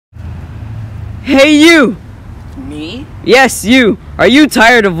Hey you! Me? Yes, you! Are you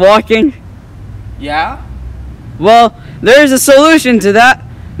tired of walking? Yeah? Well, there's a solution to that!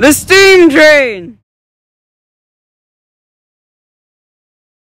 The steam train!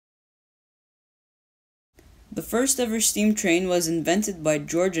 The first ever steam train was invented by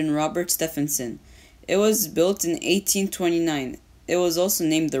George and Robert Stephenson. It was built in 1829. It was also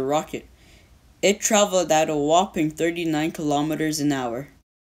named the Rocket. It traveled at a whopping 39 kilometers an hour.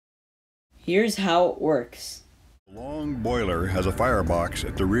 Here's how it works. The long boiler has a firebox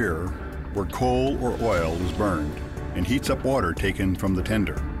at the rear where coal or oil is burned and heats up water taken from the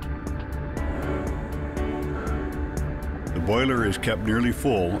tender. The boiler is kept nearly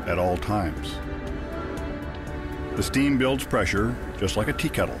full at all times. The steam builds pressure just like a tea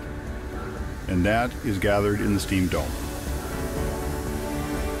kettle, and that is gathered in the steam dome.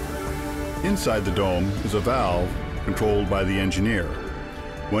 Inside the dome is a valve controlled by the engineer.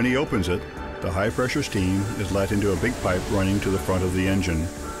 When he opens it, the high-pressure steam is let into a big pipe running to the front of the engine,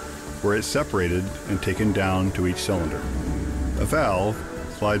 where it's separated and taken down to each cylinder. A valve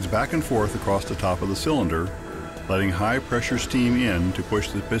slides back and forth across the top of the cylinder, letting high-pressure steam in to push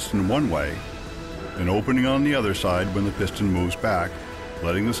the piston one way, and opening on the other side when the piston moves back,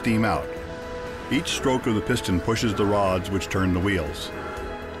 letting the steam out. Each stroke of the piston pushes the rods which turn the wheels.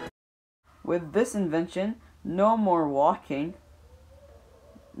 With this invention, no more walking,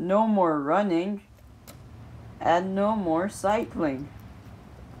 no more running, and no more cycling.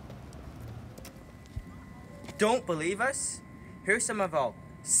 Don't believe us? Here's some of our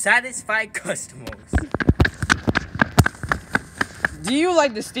satisfied customers. Do you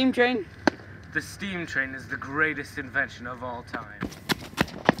like the steam train? The steam train is the greatest invention of all time.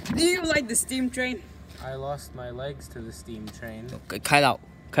 Do you like the steam train? I lost my legs to the steam train. Okay, cut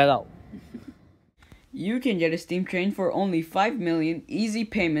out. You can get a steam train for only 5 million easy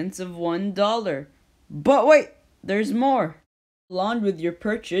payments of $1. But wait, there's more. Along with your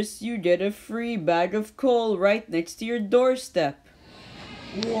purchase, you get a free bag of coal right next to your doorstep.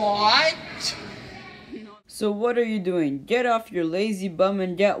 What? So what are you doing? Get off your lazy bum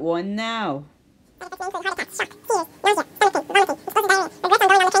and get one now.